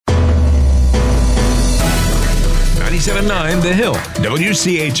97.9 The Hill,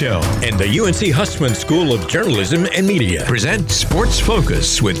 WCHL, and the UNC Hussman School of Journalism and Media present Sports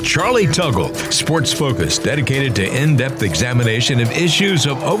Focus with Charlie Tuggle. Sports Focus, dedicated to in-depth examination of issues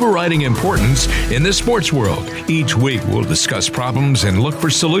of overriding importance in the sports world. Each week, we'll discuss problems and look for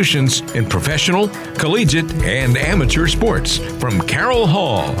solutions in professional, collegiate, and amateur sports. From Carroll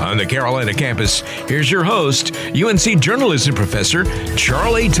Hall on the Carolina campus, here's your host, UNC Journalism Professor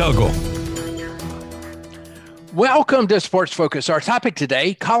Charlie Tuggle. Welcome to Sports Focus. Our topic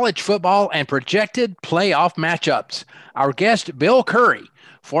today, college football and projected playoff matchups. Our guest, Bill Curry,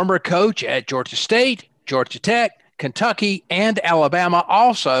 former coach at Georgia State, Georgia Tech, Kentucky, and Alabama,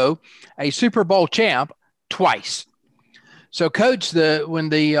 also a Super Bowl champ twice. So, Coach, when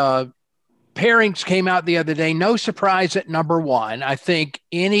the pairings came out the other day, no surprise at number one. I think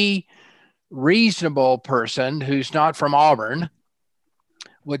any reasonable person who's not from Auburn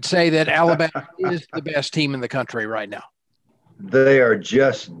would say that Alabama is the best team in the country right now. They are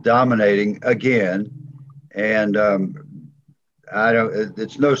just dominating again. And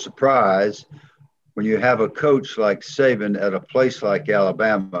it's no surprise when you have a coach like Saban at a place like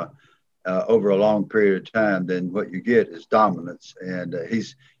Alabama over a long period of time, then what you get is dominance. And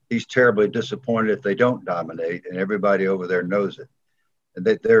he's terribly disappointed if they don't dominate, and everybody over there knows it. And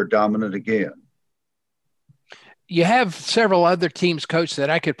they're dominant again. You have several other teams, Coach, that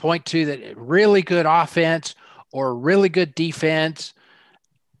I could point to that really good offense or really good defense.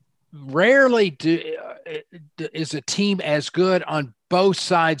 Rarely is a team as good on both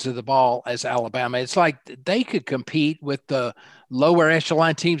sides of the ball as Alabama. It's like they could compete with the lower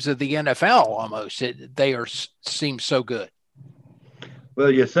echelon teams of the NFL almost. Seem so good.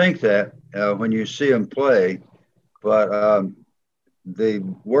 Well, you think that when you see them play, but the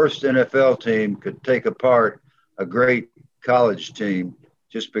worst NFL team could take apart a great college team,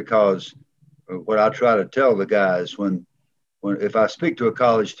 just because what I try to tell the guys when if I speak to a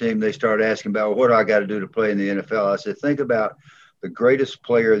college team, they start asking about, well, what do I got to do to play in the NFL? I said, think about the greatest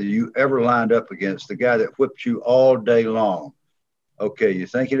player that you ever lined up against, the guy that whipped you all day long. Okay, you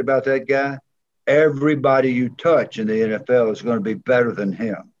thinking about that guy? Everybody you touch in the NFL is going to be better than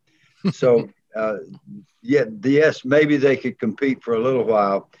him. So, yes, maybe they could compete for a little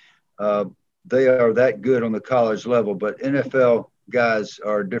while. They are that good on the college level, but NFL guys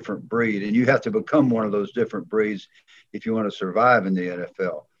are a different breed, and you have to become one of those different breeds if you want to survive in the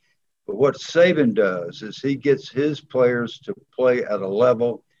NFL. But what Saban does is he gets his players to play at a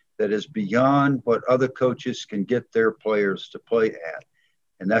level that is beyond what other coaches can get their players to play at.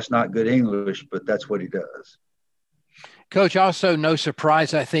 And that's not good English, but that's what he does. Coach, also no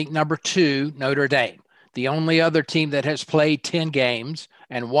surprise, I think, number two, Notre Dame, the only other team that has played 10 games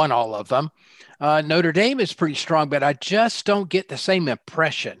and won all of them. Notre Dame is pretty strong, but I just don't get the same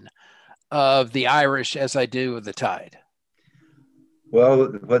impression of the Irish as I do of the Tide. Well,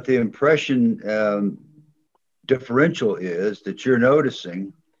 what the impression differential is that you're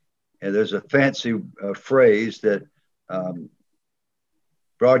noticing, and there's a fancy phrase that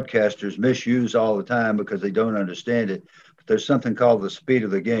broadcasters misuse all the time because they don't understand it, but there's something called the speed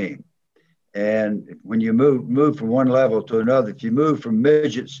of the game. And when you move from one level to another, if you move from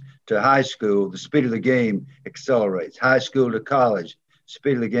midgets to high school, the speed of the game accelerates. High school to college,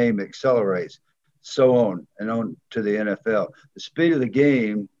 speed of the game accelerates, so on and on to the NFL. The speed of the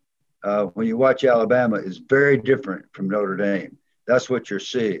game, when you watch Alabama, is very different from Notre Dame. That's what you're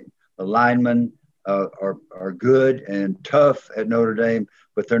seeing. The linemen are good and tough at Notre Dame,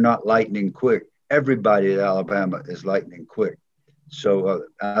 but they're not lightning quick. Everybody at Alabama is lightning quick. So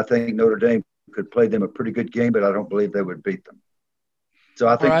I think Notre Dame could play them a pretty good game, but I don't believe they would beat them. So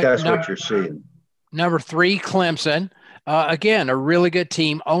I think that's what you're seeing. Number three, Clemson. Again, a really good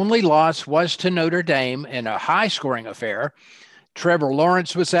team. Only loss was to Notre Dame in a high-scoring affair. Trevor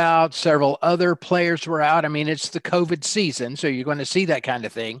Lawrence was out. Several other players were out. I mean, it's the COVID season, so you're going to see that kind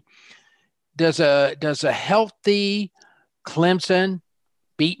of thing. Does a healthy Clemson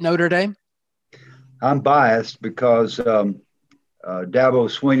beat Notre Dame? I'm biased because Dabo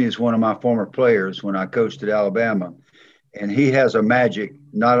Swinney is one of my former players when I coached at Alabama, and he has a magic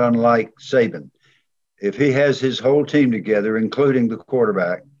not unlike Saban. If he has his whole team together, including the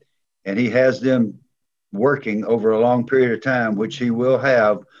quarterback, and he has them working over a long period of time, which he will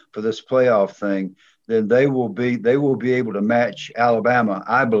have for this playoff thing, then they will be able to match Alabama,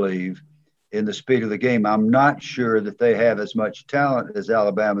 I believe, in the speed of the game. I'm not sure that they have as much talent as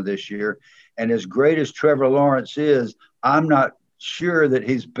Alabama this year. And as great as Trevor Lawrence is, I'm not sure that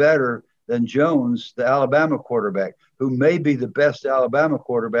he's better than Jones, the Alabama quarterback, who may be the best Alabama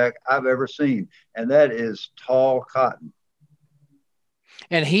quarterback I've ever seen. And that is tall cotton.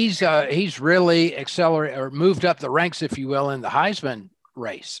 And he's really accelerated or moved up the ranks, if you will, in the Heisman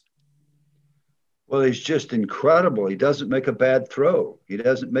race. Well, he's just incredible. He doesn't make a bad throw. He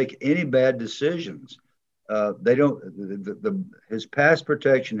doesn't make any bad decisions. They don't. His pass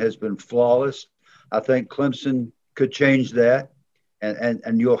protection has been flawless. I think Clemson could change that,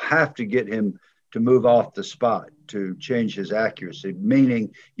 and you'll have to get him to move off the spot to change his accuracy.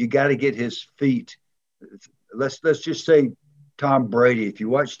 Meaning, you got to get his feet. Let's just say Tom Brady. If you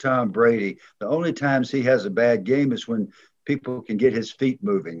watch Tom Brady, the only times he has a bad game is when people can get his feet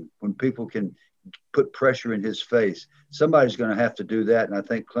moving, when people can put pressure in his face. Somebody's going to have to do that, and I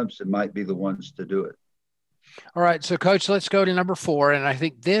think Clemson might be the ones to do it. All right, so Coach, let's go to number 4, and I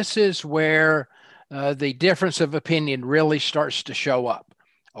think this is where the difference of opinion really starts to show up.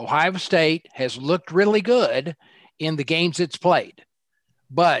 Ohio State has looked really good in the games it's played,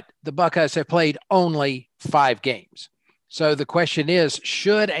 but the Buckeyes have played only 5 games. So the question is,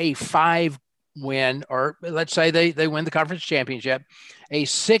 should a 5-win, or let's say they win the conference championship, a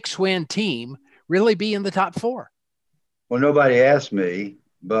 6-win team really be in the top 4? Well, nobody asked me,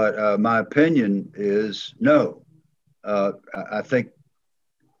 but my opinion is no. I think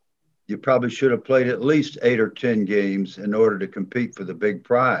you probably should have played at least 8 or 10 games in order to compete for the big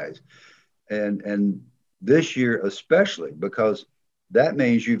prize. And this year especially, because that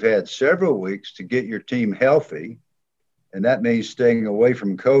means you've had several weeks to get your team healthy, and that means staying away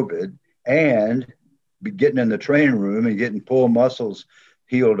from COVID and getting in the training room and getting pulled muscles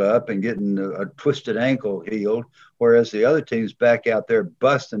healed up and getting a twisted ankle healed, whereas the other team's back out there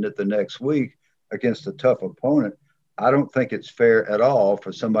busting it the next week against a tough opponent. I don't think it's fair at all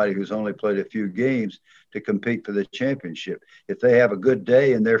for somebody who's only played a few games to compete for the championship. If they have a good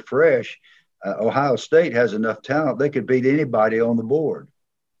day and they're fresh, Ohio State has enough talent, they could beat anybody on the board.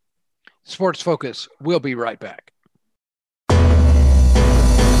 Sports Focus. We'll be right back.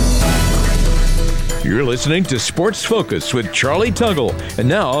 You're listening to Sports Focus with Charlie Tuggle. And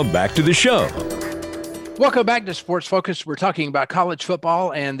now back to the show. Welcome back to Sports Focus. We're talking about college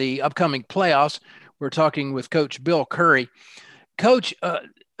football and the upcoming playoffs. We're talking with Coach Bill Curry. Coach,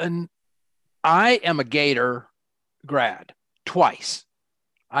 and I am a Gator grad twice.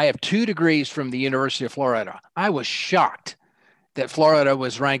 I have 2 degrees from the University of Florida. I was shocked that Florida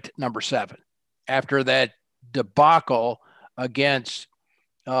was ranked number 7 after that debacle against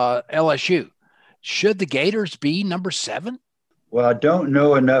LSU. Should the Gators be number 7? Well, I don't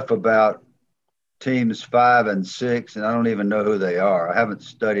know enough about teams 5 and 6, and I don't even know who they are. I haven't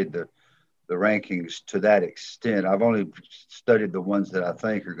studied the rankings to that extent. I've only studied the ones that I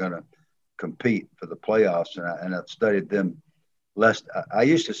think are going to compete for the playoffs, and I've studied them less. I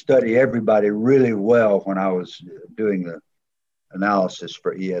used to study everybody really well when I was doing the analysis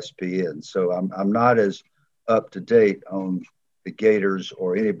for ESPN, so I'm not as up to date on the Gators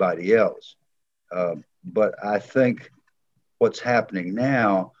or anybody else. But I think what's happening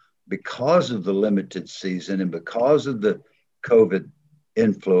now, because of the limited season and because of the COVID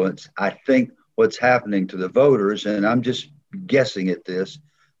influence, I think what's happening to the voters, and I'm just guessing at this,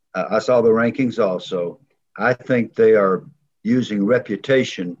 I saw the rankings also, I think they are using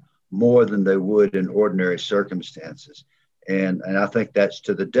reputation more than they would in ordinary circumstances. And I think that's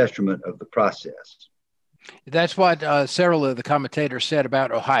to the detriment of the process. That's what several of the commentators said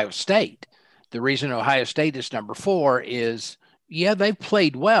about Ohio State. The reason Ohio State is number 4 is, yeah, they've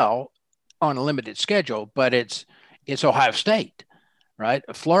played well on a limited schedule, but it's Ohio State, right?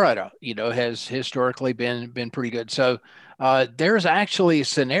 Florida, has historically been pretty good. So there's actually a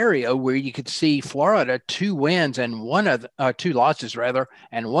scenario where you could see Florida 2 wins and 2 losses rather,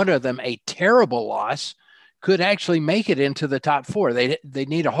 and one of them a terrible loss could actually make it into the top 4. They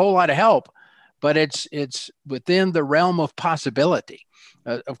need a whole lot of help, but it's within the realm of possibility.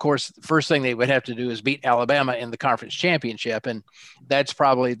 Of course, the first thing they would have to do is beat Alabama in the conference championship, and that's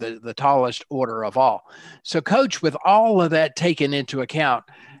probably the tallest order of all. So, Coach, with all of that taken into account,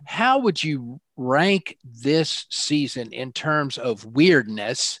 how would you rank this season in terms of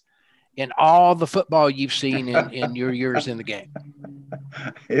weirdness in all the football you've seen in your years in the game?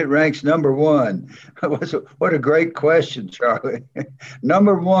 It ranks number 1. What a great question, Charlie.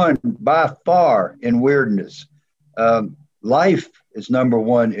 Number 1 by far in weirdness. Life is number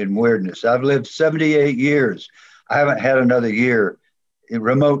 1 in weirdness. I've lived 78 years. I haven't had another year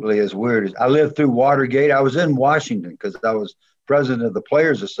remotely as weird as I lived through Watergate. I was in Washington because I was president of the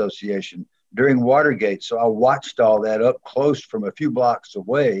Players Association during Watergate. So I watched all that up close from a few blocks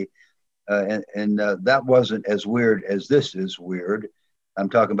away. And that wasn't as weird as this is weird. I'm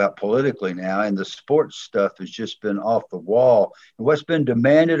talking about politically now, and the sports stuff has just been off the wall. And what's been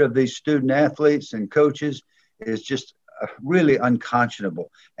demanded of these student athletes and coaches is just really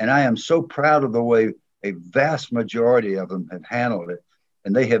unconscionable. And I am so proud of the way a vast majority of them have handled it.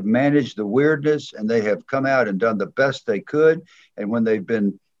 And they have managed the weirdness, and they have come out and done the best they could. And when they've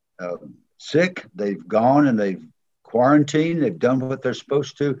been sick, they've gone and they've quarantined. They've done what they're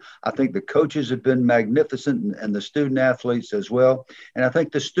supposed to. I think the coaches have been magnificent, and the student athletes as well. And I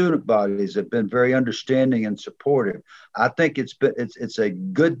think the student bodies have been very understanding and supportive. I think it's a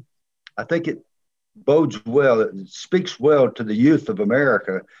good. I think it bodes well. It speaks well to the youth of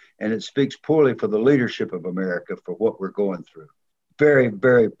America, and it speaks poorly for the leadership of America for what we're going through. Very,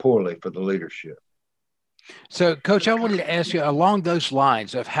 very poorly for the leadership. So, Coach, I wanted to ask you along those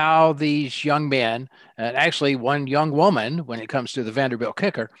lines of how these young men, and actually one young woman when it comes to the Vanderbilt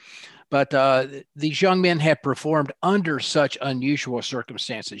kicker, but these young men have performed under such unusual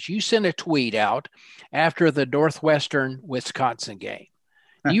circumstances. You sent a tweet out after the Northwestern Wisconsin game.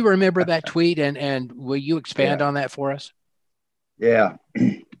 Do you remember that tweet, and will you expand on that for us? Yeah.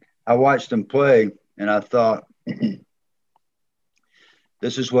 I watched them play, and I thought,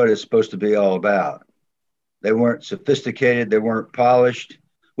 this is what it's supposed to be all about. They weren't sophisticated. They weren't polished.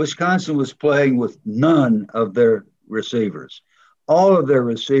 Wisconsin was playing with none of their receivers. All of their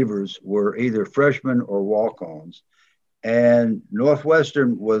receivers were either freshmen or walk-ons. And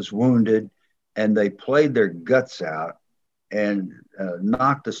Northwestern was wounded, and they played their guts out and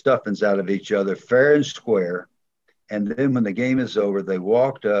knocked the stuffings out of each other fair and square. And then when the game is over, they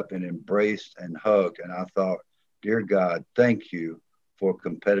walked up and embraced and hugged. And I thought, dear God, thank you for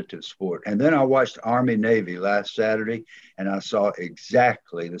competitive sport. And then I watched Army Navy last Saturday, and I saw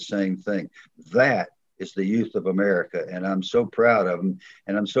exactly the same thing. That is the youth of America, and I'm so proud of them.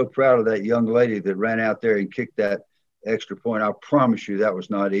 And I'm so proud of that young lady that ran out there and kicked that extra point. I promise you that was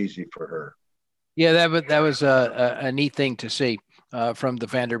not easy for her. Yeah, that was a neat thing to see from the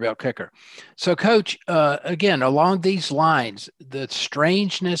Vanderbilt kicker. So, Coach, again, along these lines, the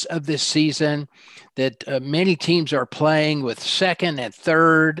strangeness of this season that many teams are playing with second and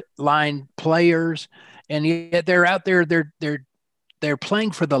third line players, and yet they're out there, they're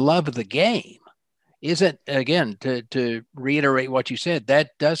playing for the love of the game. Isn't, again, to reiterate what you said,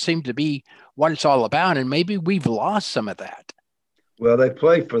 that does seem to be what it's all about, and maybe we've lost some of that. Well, they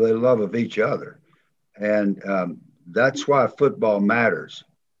play for the love of each other, and that's why football matters.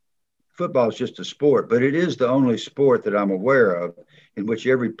 Football is just a sport, but it is the only sport that I'm aware of in which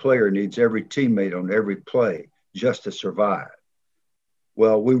every player needs every teammate on every play just to survive.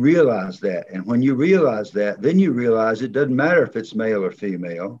 Well, we realize that. And when you realize that, then you realize it doesn't matter if it's male or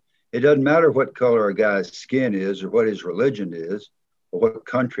female. It doesn't matter what color a guy's skin is or what his religion is or what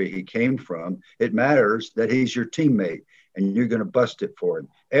country he came from. It matters that he's your teammate and you're going to bust it for him.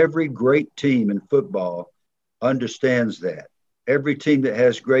 Every great team in football understands that. Every team that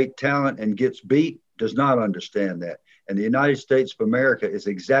has great talent and gets beat does not understand that. And the United States of America is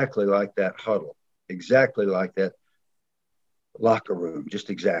exactly like that huddle, exactly like that locker room, just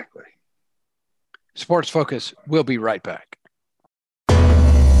exactly. Sports Focus, we'll be right back.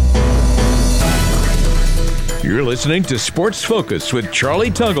 You're listening to Sports Focus with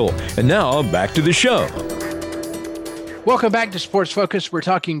Charlie Tuggle. And now back to the show. Welcome back to Sports Focus. We're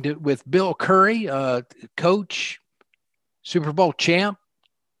talking with Bill Curry, coach, Super Bowl champ,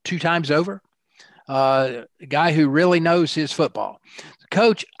 2 times over, a guy who really knows his football.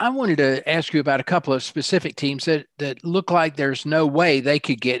 Coach, I wanted to ask you about a couple of specific teams that look like there's no way they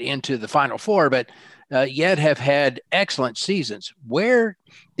could get into the Final Four, but yet have had excellent seasons. Where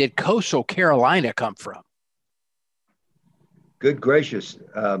did Coastal Carolina come from? Good gracious.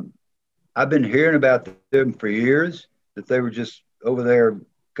 I've been hearing about them for years, that they were just over there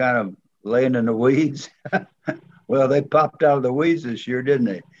kind of laying in the weeds. Well, they popped out of the weeds this year, didn't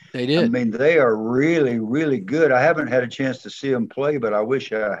they? They did. I mean, they are really, really good. I haven't had a chance to see them play, but I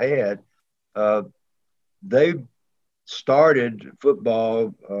wish I had. They started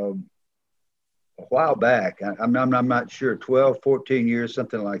football a while back. I'm not sure, 12, 14 years,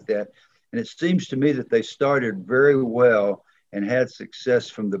 something like that. And it seems to me that they started very well and had success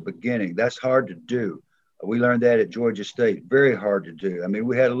from the beginning. That's hard to do. We learned that at Georgia State. Very hard to do. I mean,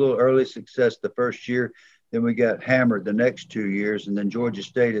 we had a little early success the first year. Then we got hammered the next 2 years, and then Georgia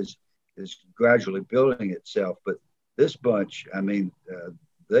State is gradually building itself. But this bunch, I mean,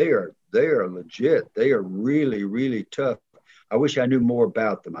 they are legit. They are really, really tough. I wish I knew more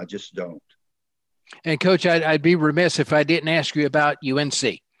about them. I just don't. And Coach, I'd be remiss if I didn't ask you about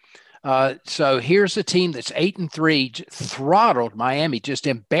UNC. So here's a team that's 8-3, throttled Miami, just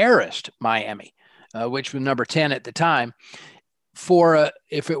embarrassed Miami, which was number 10 at the time.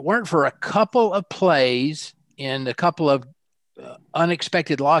 If it weren't for a couple of plays and a couple of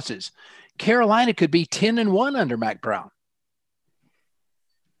unexpected losses, Carolina could be 10-1 under Mack Brown.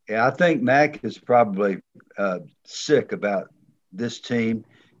 Yeah, I think Mack is probably sick about this team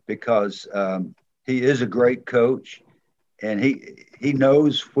because he is a great coach, and he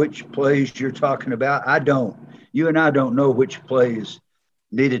knows which plays you're talking about. I don't. You and I don't know which plays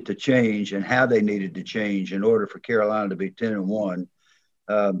needed to change and how they needed to change in order for Carolina to be 10-1.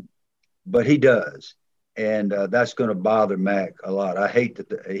 But he does. And that's going to bother Mack a lot. I hate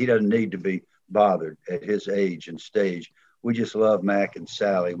that he doesn't need to be bothered at his age and stage. We just love Mack and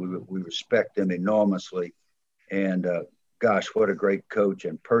Sally. We respect them enormously. And gosh, what a great coach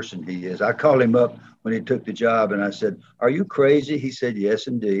and person he is. I called him up when he took the job and I said, "Are you crazy?" He said, "Yes,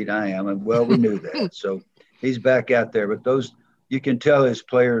 indeed, I am." And well, we knew that. So he's back out there. But you can tell his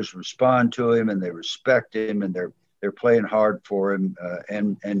players respond to him and they respect him and they're playing hard for him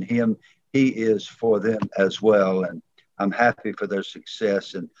and him. He is for them as well. And I'm happy for their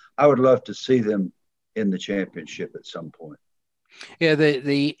success. And I would love to see them in the championship at some point. Yeah,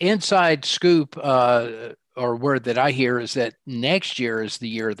 the inside scoop or word that I hear is that next year is the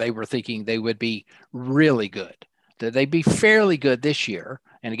year they were thinking they would be really good, that they'd be fairly good this year.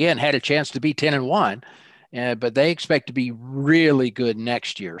 And again, had a chance to be 10-1, but they expect to be really good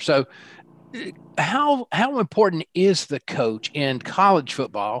next year. So how important is the coach in college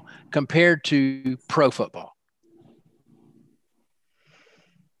football compared to pro football?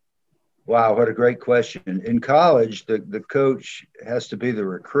 Wow, what a great question. In college, the coach has to be the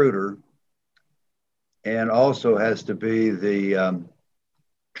recruiter and also has to be the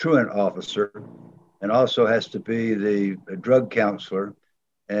truant officer and also has to be the drug counselor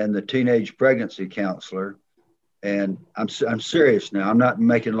and the teenage pregnancy counselor. And I'm serious now. I'm not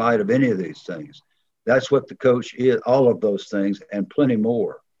making light of any of these things. That's what the coach is, all of those things and plenty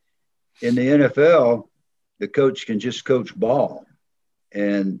more. In the NFL, the coach can just coach ball.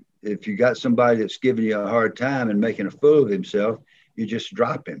 And if you got somebody that's giving you a hard time and making a fool of himself, you just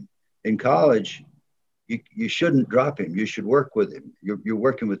drop him. In college, you shouldn't drop him. You should work with him. You're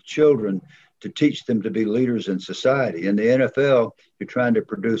working with children to teach them to be leaders in society. In the NFL, you're trying to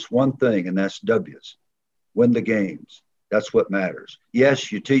produce one thing, and that's W's. Win the games. That's what matters.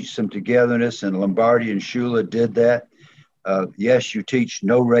 Yes, you teach some togetherness, and Lombardi and Shula did that. Yes, you teach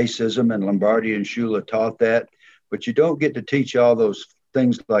no racism, and Lombardi and Shula taught that. But you don't get to teach all those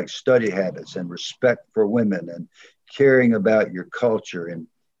things like study habits and respect for women and caring about your culture and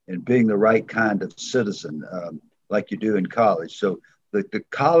being the right kind of citizen like you do in college. So the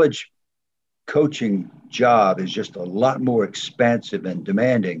college coaching job is just a lot more expansive and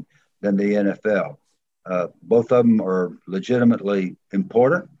demanding than the NFL. Both of them are legitimately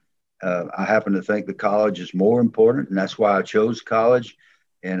important. I happen to think the college is more important, and that's why I chose college.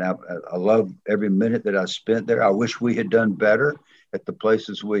 And I love every minute that I spent there. I wish we had done better at the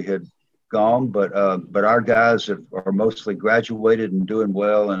places we had gone, but our guys are mostly graduated and doing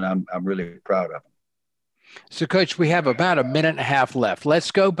well, and I'm really proud of them. So, Coach, we have about a minute and a half left.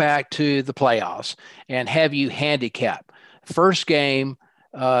 Let's go back to the playoffs and have you handicap. First game,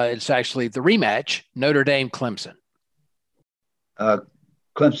 it's actually the rematch, Notre Dame Clemson.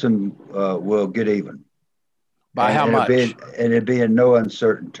 Clemson will get even. By how much? It'd be in no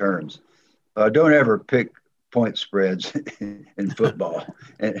uncertain terms. Don't ever pick point spreads in football,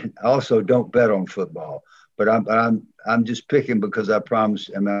 and also don't bet on football. But I'm just picking because I promised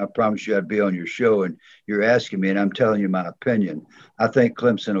you I'd be on your show, and you're asking me, and I'm telling you my opinion. I think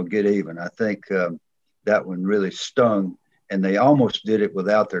Clemson will get even. I think that one really stung, and they almost did it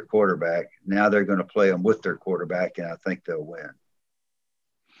without their quarterback. Now they're going to play them with their quarterback, and I think they'll win.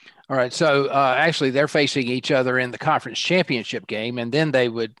 All right. So actually, they're facing each other in the conference championship game, and then they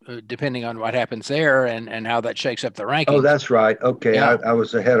would, depending on what happens there and how that shakes up the rankings. Oh, that's right. Okay. Yeah. I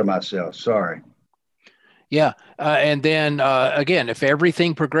was ahead of myself. Sorry. Yeah. And then, again, if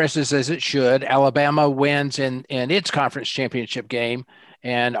everything progresses as it should, Alabama wins in its conference championship game,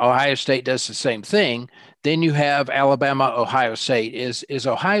 and Ohio State does the same thing, then you have Alabama, Ohio State. Is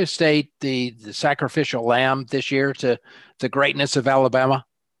Ohio State the sacrificial lamb this year to the greatness of Alabama?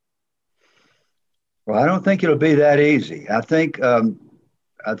 Well, I don't think it'll be that easy. I think Ohio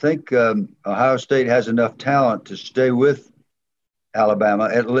State has enough talent to stay with Alabama,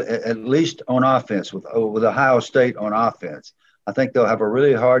 at least on offense, with Ohio State on offense. I think they'll have a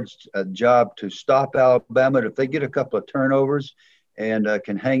really hard job to stop Alabama. If they get a couple of turnovers and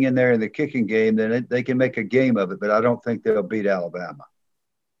can hang in there in the kicking game, then they can make a game of it. But I don't think they'll beat Alabama.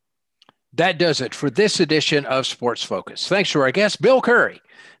 That does it for this edition of Sports Focus. Thanks to our guest, Bill Curry.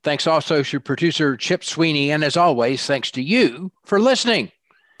 Thanks also to producer Chip Sweeney. And as always, thanks to you for listening.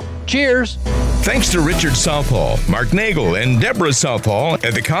 Cheers. Thanks to Richard Southall, Mark Nagel, and Deborah Southall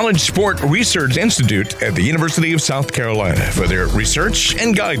at the College Sport Research Institute at the University of South Carolina for their research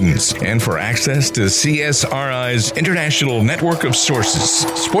and guidance, and for access to CSRI's international network of sources.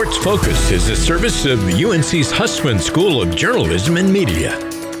 Sports Focus is a service of UNC's Hussman School of Journalism and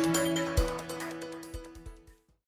Media.